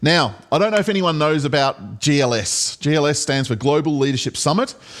Now, I don't know if anyone knows about GLS. GLS stands for Global Leadership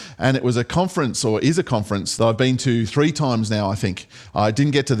Summit, and it was a conference, or is a conference, that I've been to 3 times now, I think. I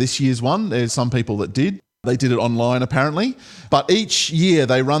didn't get to this year's one. There's some people that did. They did it online, apparently. But each year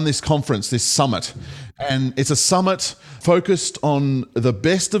they run this conference, this summit, and it's a summit focused on the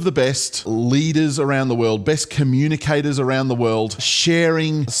best of the best leaders around the world, best communicators around the world,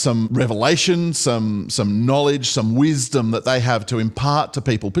 sharing some revelation, some knowledge, some wisdom that they have to impart to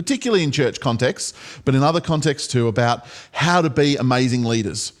people, particularly in church contexts, but in other contexts too, about how to be amazing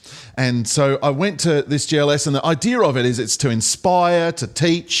leaders. And so I went to this GLS, and the idea of it is it's to inspire, to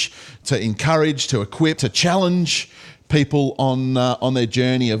teach, to encourage, to equip, to challenge people on their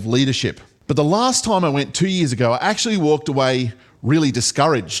journey of leadership. But the last time I went 2 years ago, I actually walked away really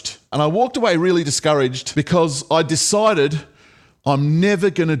discouraged. And I walked away really discouraged because I decided I'm never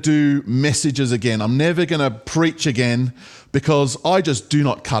going to do messages again. I'm never going to preach again because I just do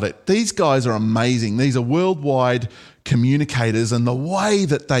not cut it. These guys are amazing. These are worldwide communicators, and the way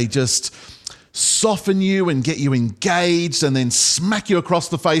that they just soften you and get you engaged and then smack you across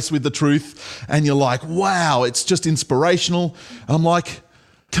the face with the truth, and you're like, wow, it's just inspirational. And I'm like,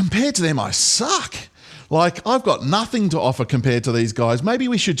 compared to them, I suck. Like, I've got nothing to offer compared to these guys. Maybe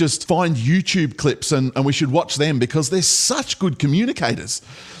we should just find YouTube clips and we should watch them because they're such good communicators.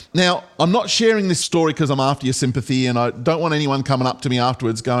 Now, I'm not sharing this story because I'm after your sympathy, and I don't want anyone coming up to me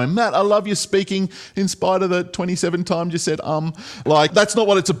afterwards going, Matt, I love your speaking in spite of the 27 times you said, Like, that's not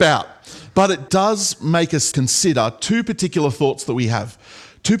what it's about. But it does make us consider 2 particular thoughts that we have.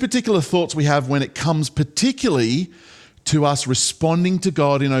 2 particular thoughts we have when it comes particularly to us responding to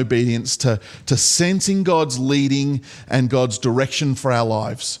God in obedience, to sensing God's leading and God's direction for our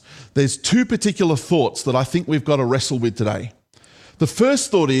lives. There's 2 particular thoughts that I think we've got to wrestle with today. The first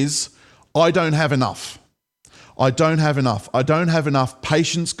thought is, I don't have enough. I don't have enough. I don't have enough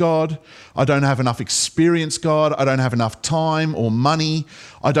patience, God. I don't have enough experience, God. I don't have enough time or money.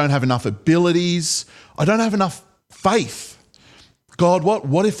 I don't have enough abilities. I don't have enough faith. God,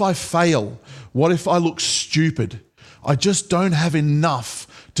 what if I fail? What if I look stupid? I just don't have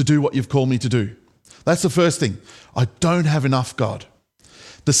enough to do what you've called me to do. That's the first thing. I don't have enough, God.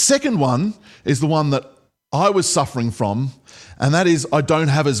 The second one is the one that I was suffering from, and that is I don't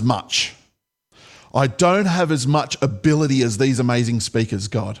have as much. I don't have as much ability as these amazing speakers,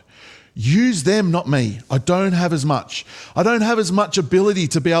 God. Use them, not me. I don't have as much. I don't have as much ability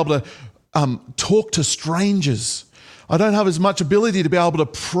to be able to talk to strangers. I don't have as much ability to be able to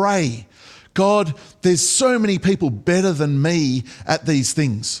pray. God, there's so many people better than me at these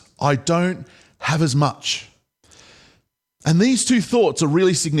things. I don't have as much. And these 2 thoughts are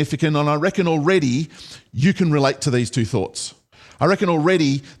really significant, and I reckon already you can relate to these 2 thoughts. I reckon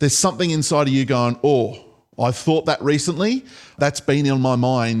already there's something inside of you going, oh, I've thought that recently. That's been in my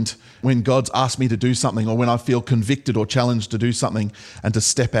mind when God's asked me to do something, or when I feel convicted or challenged to do something and to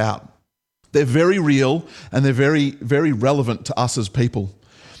step out. They're very real, and they're very, very relevant to us as people.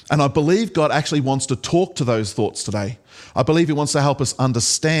 And I believe God actually wants to talk to those thoughts today. I believe he wants to help us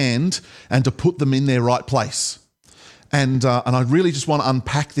understand and to put them in their right place. And I really just want to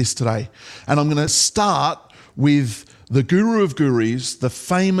unpack this today. And I'm going to start with the guru of gurus, the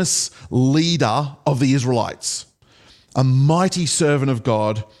famous leader of the Israelites, a mighty servant of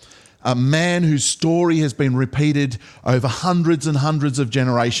God, a man whose story has been repeated over hundreds and hundreds of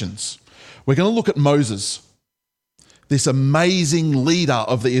generations. We're going to look at Moses, this amazing leader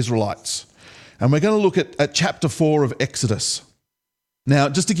of the Israelites. And we're going to look at chapter 4 of Exodus. Now,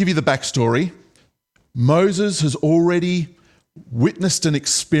 just to give you the backstory, Moses has already witnessed and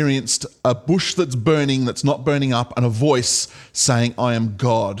experienced a bush that's burning, that's not burning up, and a voice saying, I am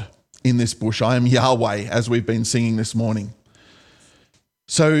God in this bush. I am Yahweh, as we've been singing this morning.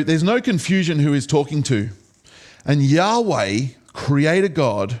 So there's no confusion who he's talking to. And Yahweh, Creator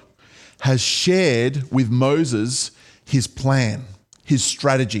God, has shared with Moses his plan, his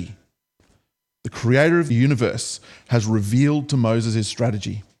strategy. The creator of the universe has revealed to Moses his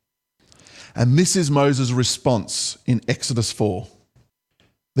strategy. And this is Moses' response in Exodus 4.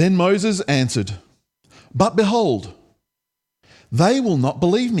 Then Moses answered, but behold, they will not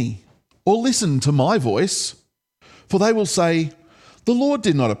believe me or listen to my voice, for they will say, the Lord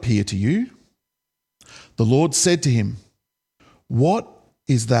did not appear to you. The Lord said to him, what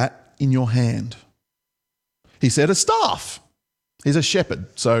is that in your hand? He said, a staff. He's a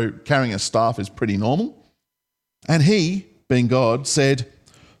shepherd, so carrying a staff is pretty normal. And he, being God, said,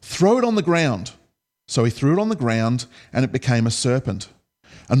 throw it on the ground. So he threw it on the ground, and it became a serpent.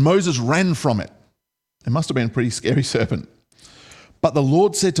 And Moses ran from it. It must have been a pretty scary serpent. But the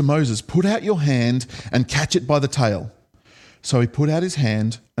Lord said to Moses, put out your hand and catch it by the tail. So he put out his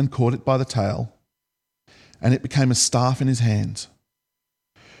hand and caught it by the tail, and it became a staff in his hand,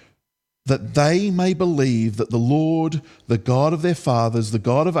 that they may believe that the Lord, the God of their fathers, the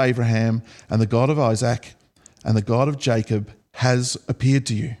God of Abraham and the God of Isaac and the God of Jacob, has appeared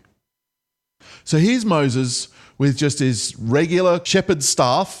to you. So here's Moses with just his regular shepherd's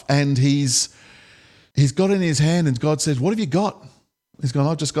staff, and he's got it in his hand, and God says, "What have you got?" He's gone,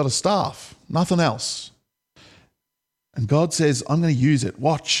 "I've just got a staff, nothing else." And God says, "I'm going to use it.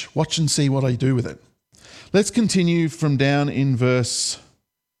 Watch and see what I do with it." Let's continue from down in verse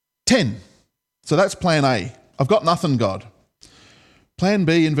 10. So that's plan A. I've got nothing, God. Plan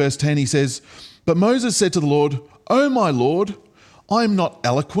B in verse 10, he says, "But Moses said to the Lord, 'O my Lord, I am not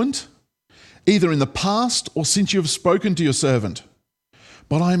eloquent, either in the past or since you have spoken to your servant,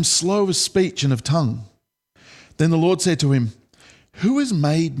 but I am slow of speech and of tongue.' Then the Lord said to him, 'Who has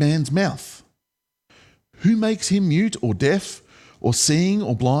made man's mouth? Who makes him mute or deaf or seeing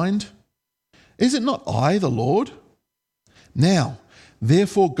or blind? Is it not I, the Lord? Now,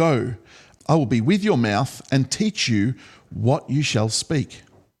 therefore go, I will be with your mouth and teach you what you shall speak.'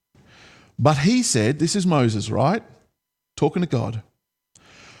 But he said," this is Moses, right? Talking to God,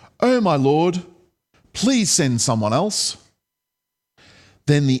 "O my Lord, please send someone else."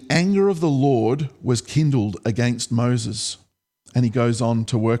 Then the anger of the Lord was kindled against Moses. And he goes on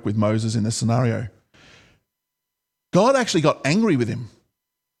to work with Moses in this scenario. God actually got angry with him.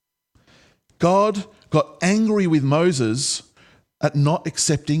 God got angry with Moses at not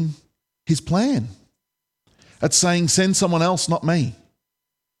accepting his plan, at saying, "Send someone else, not me."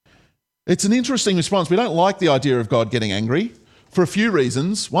 It's an interesting response. We don't like the idea of God getting angry for a few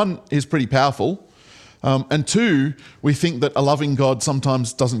reasons. One is pretty powerful. And two, we think that a loving God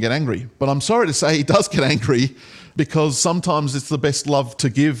sometimes doesn't get angry. But I'm sorry to say he does get angry, because sometimes it's the best love to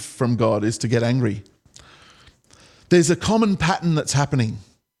give from God is to get angry. There's a common pattern that's happening.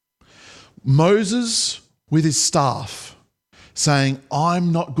 Moses with his staff saying,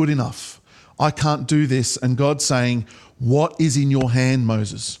 "I'm not good enough. I can't do this." And God saying, "What is in your hand,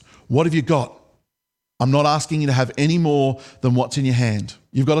 Moses? What have you got? I'm not asking you to have any more than what's in your hand.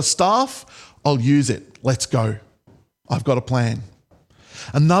 You've got a staff? I'll use it. Let's go. I've got a plan."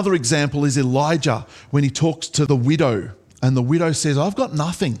 Another example is Elijah when he talks to the widow, and the widow says, "I've got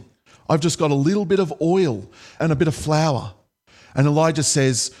nothing. I've just got a little bit of oil and a bit of flour." And Elijah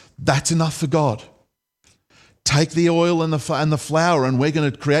says, "That's enough for God. Take the oil and the flour, and we're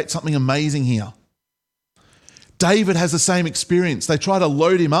going to create something amazing here." David has the same experience. They try to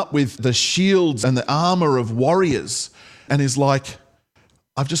load him up with the shields and the armor of warriors, and he's like,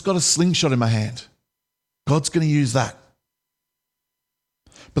 "I've just got a slingshot in my hand. God's going to use that."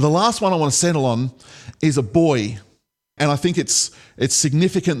 But the last one I want to settle on is a boy. And I think it's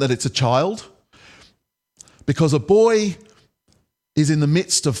significant that it's a child, because a boy is in the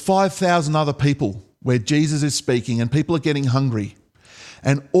midst of 5,000 other people where Jesus is speaking and people are getting hungry.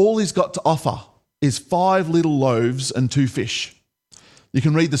 And all he's got to offer is 5 little loaves and 2 fish. You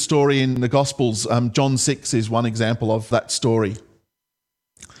can read the story in the Gospels. John 6 is one example of that story.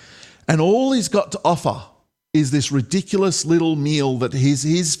 And all he's got to offer is this ridiculous little meal that is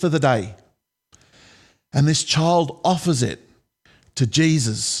his for the day. And this child offers it to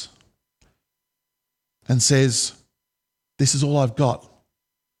Jesus and says, "This is all I've got,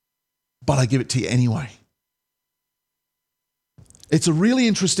 but I give it to you anyway." It's a really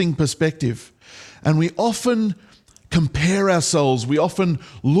interesting perspective. And we often compare ourselves. We often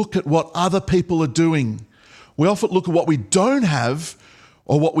look at what other people are doing. We often look at what we don't have,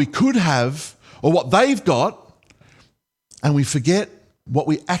 or what we could have, or what they've got, and we forget what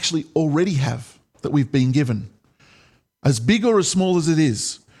we actually already have that we've been given. As big or as small as it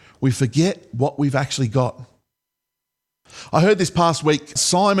is, we forget what we've actually got. I heard this past week,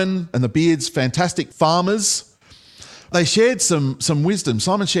 Simon and the Beards, fantastic farmers, they shared some wisdom.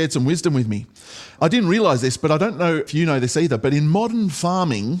 Simon shared some wisdom with me. I didn't realise this, but I don't know if you know this either, but in modern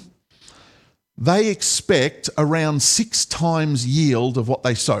farming, they expect around 6 times yield of what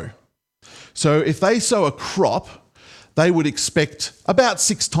they sow. So if they sow a crop, they would expect about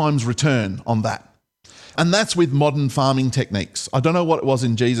 6 times return on that. And that's with modern farming techniques. I don't know what it was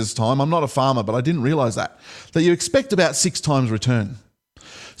in Jesus' time. I'm not a farmer, but I didn't realise that you expect about 6 times return.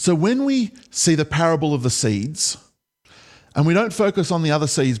 So when we see the parable of the seeds, and we don't focus on the other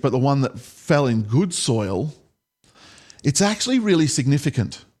seeds, but the one that fell in good soil, it's actually really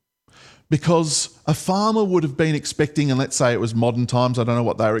significant. Because a farmer would have been expecting, and let's say it was modern times, I don't know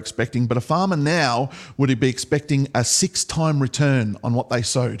what they were expecting, but a farmer now would be expecting a 6-time return on what they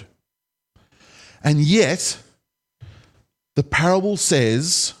sowed. And yet, the parable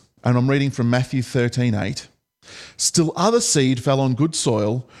says, and I'm reading from Matthew 13:8, Still other seed fell on good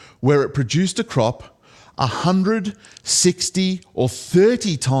soil, where it produced a crop 100, 60, or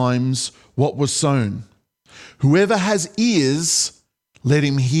 30 times what was sown. Whoever has ears, let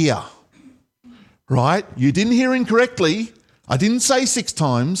him hear. Right? You didn't hear incorrectly. I didn't say 6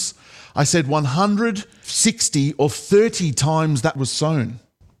 times. I said 160 or 30 times that was sown.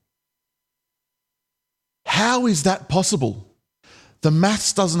 How is that possible? The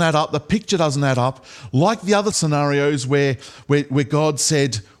maths doesn't add up. The picture doesn't add up. Like the other scenarios where God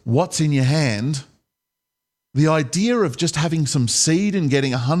said, what's in your hand? The idea of just having some seed and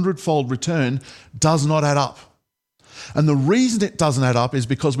getting 100-fold return does not add up. And the reason it doesn't add up is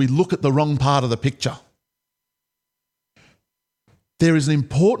because we look at the wrong part of the picture. There is an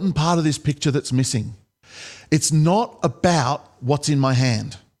important part of this picture that's missing. It's not about what's in my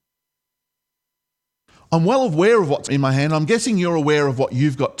hand. I'm well aware of what's in my hand. I'm guessing you're aware of what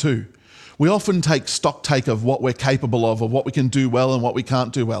you've got too. We often take stock take of what we're capable of what we can do well and what we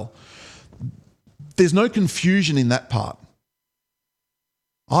can't do well. There's no confusion in that part.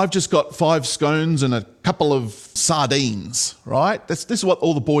 I've just got 5 scones and a couple of sardines, right? This is what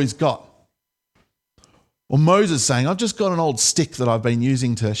all the boys got. Or Moses saying, I've just got an old stick that I've been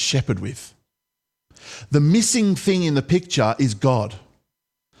using to shepherd with. The missing thing in the picture is God.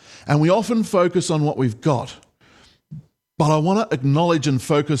 And we often focus on what we've got. But I want to acknowledge and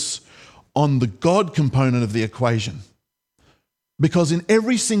focus on the God component of the equation. Because in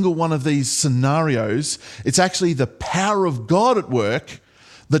every single one of these scenarios, it's actually the power of God at work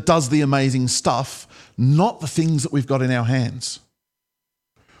that does the amazing stuff, not the things that we've got in our hands.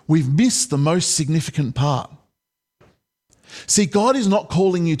 We've missed the most significant part. See, God is not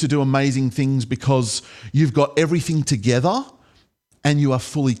calling you to do amazing things because you've got everything together and you are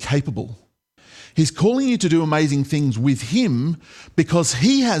fully capable. He's calling you to do amazing things with Him because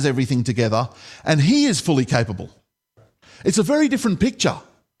He has everything together and He is fully capable. It's a very different picture.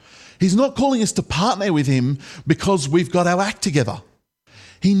 He's not calling us to partner with Him because we've got our act together.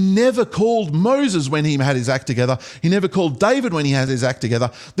 He never called Moses when he had his act together. He never called David when he had his act together.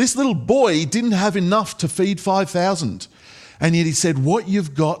 This little boy didn't have enough to feed 5,000. And yet He said, what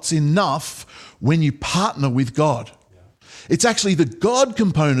you've got's enough when you partner with God. It's actually the God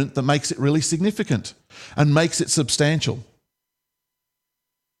component that makes it really significant and makes it substantial.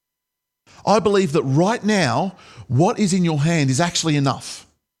 I believe that right now, what is in your hand is actually enough.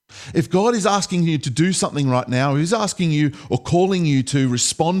 If God is asking you to do something right now, He's asking you or calling you to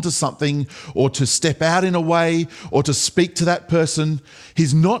respond to something or to step out in a way or to speak to that person,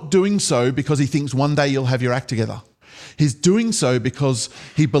 He's not doing so because He thinks one day you'll have your act together. He's doing so because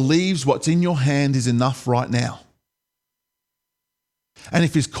He believes what's in your hand is enough right now. And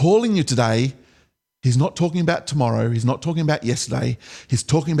if He's calling you today, He's not talking about tomorrow. He's not talking about yesterday. He's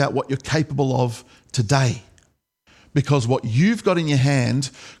talking about what you're capable of today. Because what you've got in your hand,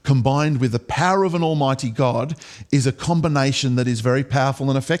 combined with the power of an almighty God, is a combination that is very powerful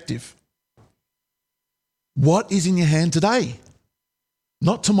and effective. What is in your hand today?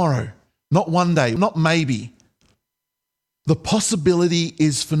 Not tomorrow, not one day, not maybe. The possibility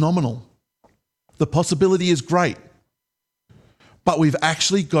is phenomenal. The possibility is great. But we've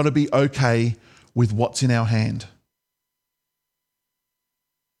actually got to be okay with what's in our hand.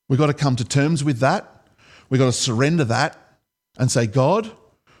 We've got to come to terms with that. We've got to surrender that and say, God,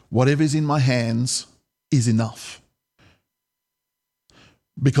 whatever's in my hands is enough.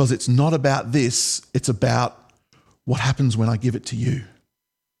 Because it's not about this, it's about what happens when I give it to you.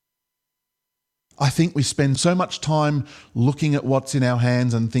 I think we spend so much time looking at what's in our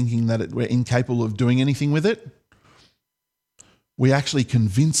hands and thinking that we're incapable of doing anything with it. We actually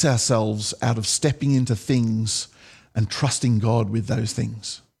convince ourselves out of stepping into things and trusting God with those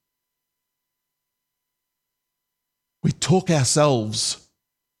things. We talk ourselves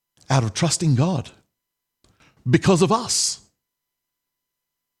out of trusting God because of us.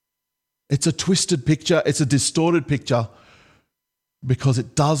 It's a twisted picture. It's a distorted picture because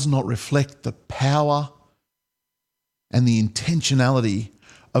it does not reflect the power and the intentionality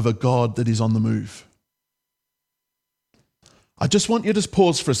of a God that is on the move. I just want you to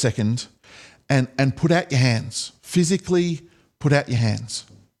pause for a second and put out your hands. Physically put out your hands.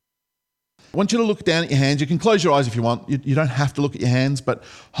 I want you to look down at your hands. You can close your eyes if you want. You don't have to look at your hands, but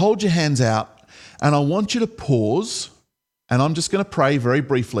hold your hands out. And I want you to pause. And I'm just going to pray very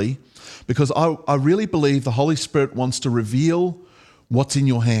briefly because I really believe the Holy Spirit wants to reveal what's in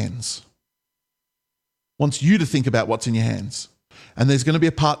your hands. Wants you to think about what's in your hands. And there's going to be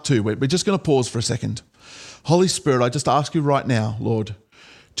a part 2. We're just going to pause for a second. Holy Spirit, I just ask you right now, Lord,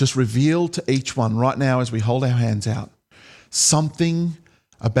 just reveal to each one right now as we hold our hands out something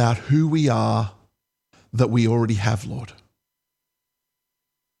about who we are that we already have, Lord.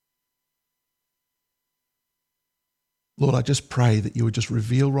 Lord, I just pray that you would just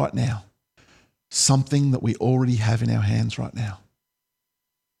reveal right now something that we already have in our hands right now.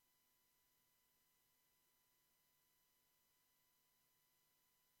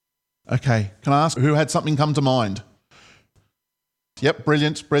 Okay, can I ask who had something come to mind? Yep,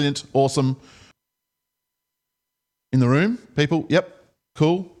 brilliant, awesome. In the room, people? Yep,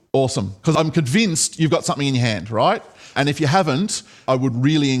 cool, awesome. Because I'm convinced you've got something in your hand, right? And if you haven't, I would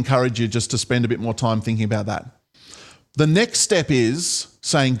really encourage you just to spend a bit more time thinking about that. The next step is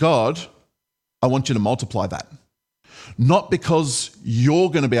saying, God, I want you to multiply that. Not because you're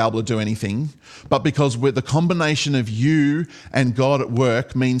going to be able to do anything, but because with the combination of you and God at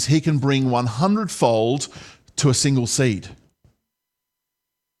work means he can bring 100-fold to a single seed.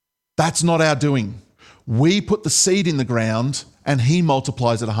 That's not our doing. We put the seed in the ground and he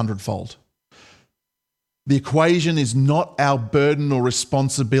multiplies it 100-fold. The equation is not our burden or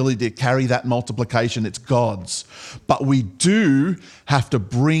responsibility to carry that multiplication, it's God's. But we do have to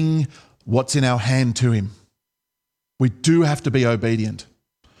bring what's in our hand to him. We do have to be obedient.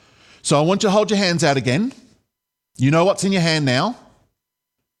 So I want you to hold your hands out again. You know what's in your hand now.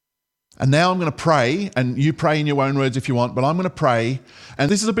 And now I'm going to pray, and you pray in your own words if you want, but I'm going to pray. And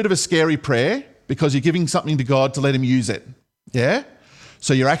this is a bit of a scary prayer because you're giving something to God to let him use it. Yeah?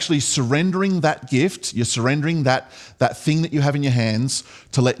 So you're actually surrendering that gift, you're surrendering that thing that you have in your hands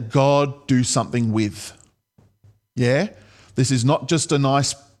to let God do something with. Yeah? This is not just a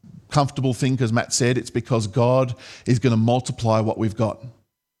nice, comfortable thing, because Matt said, it's because God is going to multiply what we've got.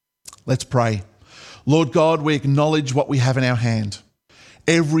 Let's pray. Lord God, we acknowledge what we have in our hand.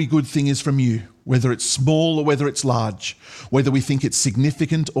 Every good thing is from you, whether it's small or whether it's large, whether we think it's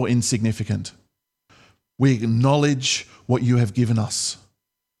significant or insignificant. We acknowledge what you have given us.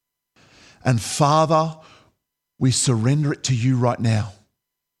 And Father, we surrender it to you right now.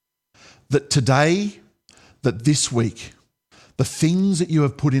 That today, that this week, the things that you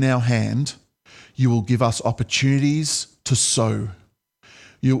have put in our hand, you will give us opportunities to sow.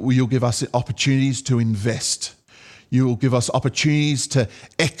 You'll give us opportunities to invest. You will give us opportunities to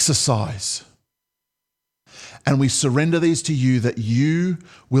exercise. And we surrender these to you that you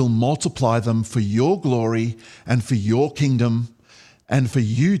will multiply them for your glory and for your kingdom and for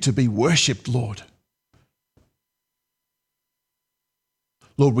you to be worshipped, Lord.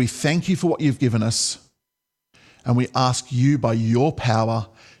 Lord, we thank you for what you've given us, and we ask you by your power,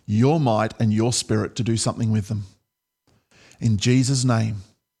 your might, and your spirit to do something with them. In Jesus' name,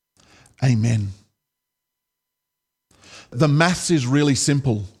 amen. The maths is really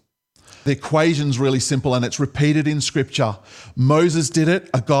simple. The equation's really simple, and it's repeated in Scripture. Moses did it,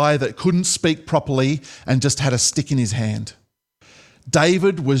 a guy that couldn't speak properly and just had a stick in his hand.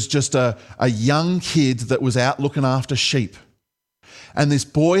 David was just a young kid that was out looking after sheep. And this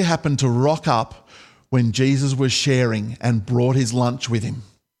boy happened to rock up when Jesus was sharing and brought his lunch with him.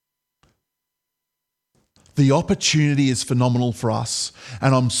 The opportunity is phenomenal for us,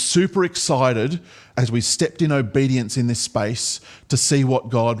 and I'm super excited as we stepped in obedience in this space to see what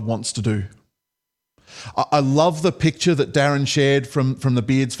God wants to do. I love the picture that Darren shared from the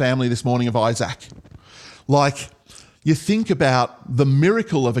Beards family this morning of Isaac. Like, you think about the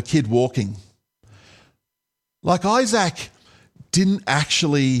miracle of a kid walking. Like, Isaac didn't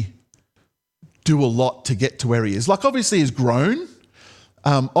actually do a lot to get to where he is. Like, obviously he's grown.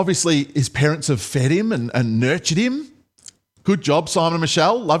 Obviously, his parents have fed him and nurtured him. Good job, Simon and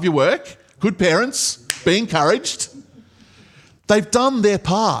Michelle. Love your work. Good parents. Be encouraged. They've done their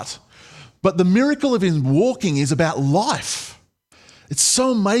part. But the miracle of him walking is about life. It's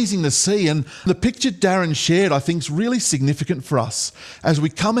so amazing to see. And the picture Darren shared, I think, is really significant for us as we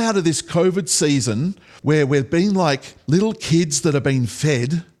come out of this COVID season where we've been like little kids that have been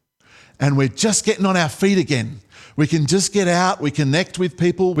fed and we're just getting on our feet again. We can just get out, we connect with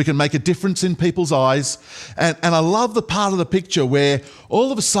people, we can make a difference in people's eyes. And I love the part of the picture where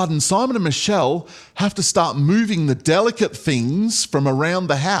all of a sudden Simon and Michelle have to start moving the delicate things from around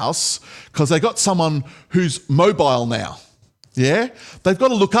the house because they got someone who's mobile now. Yeah? They've got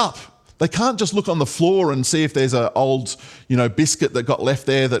to look up. They can't just look on the floor and see if there's an old, biscuit that got left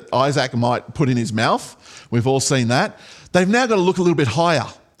there that Isaac might put in his mouth. We've all seen that. They've now got to look a little bit higher.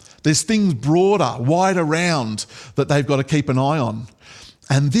 There's things broader, wide around that they've got to keep an eye on.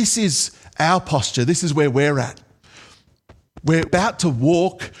 And this is our posture. This is where we're at. We're about to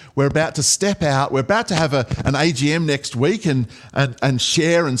walk. We're about to step out. We're about to have an AGM next week and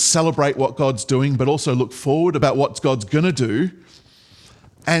share and celebrate what God's doing, but also look forward about what God's going to do.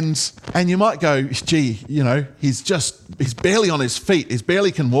 And you might go, gee, he's barely on his feet. He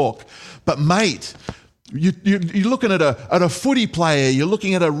barely can walk. But mate, You're looking at a footy player, you're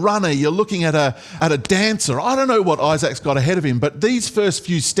looking at a runner, you're looking at a dancer. I don't know what Isaac's got ahead of him, but these first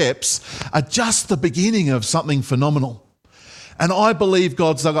few steps are just the beginning of something phenomenal. And I believe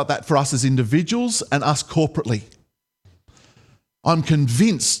God's got that for us as individuals and us corporately. I'm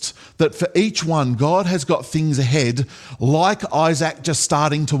convinced that for each one, God has got things ahead, like Isaac just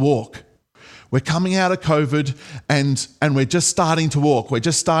starting to walk. We're coming out of COVID and we're just starting to walk. We're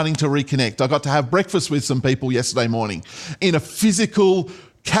just starting to reconnect. I got to have breakfast with some people yesterday morning in a physical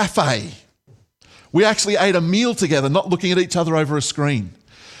cafe. We actually ate a meal together, not looking at each other over a screen.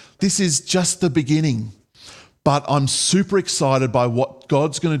 This is just the beginning. But I'm super excited by what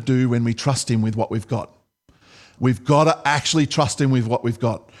God's going to do when we trust him with what we've got. We've got to actually trust him with what we've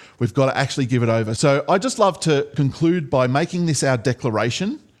got. We've got to actually give it over. So I just love to conclude by making this our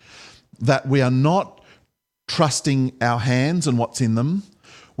declaration that we are not trusting our hands and what's in them.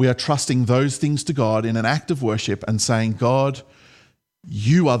 We are trusting those things to God in an act of worship and saying, God,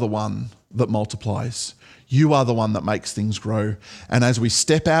 you are the one that multiplies. You are the one that makes things grow. And as we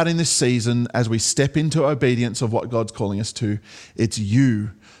step out in this season, as we step into obedience of what God's calling us to, it's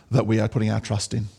you that we are putting our trust in.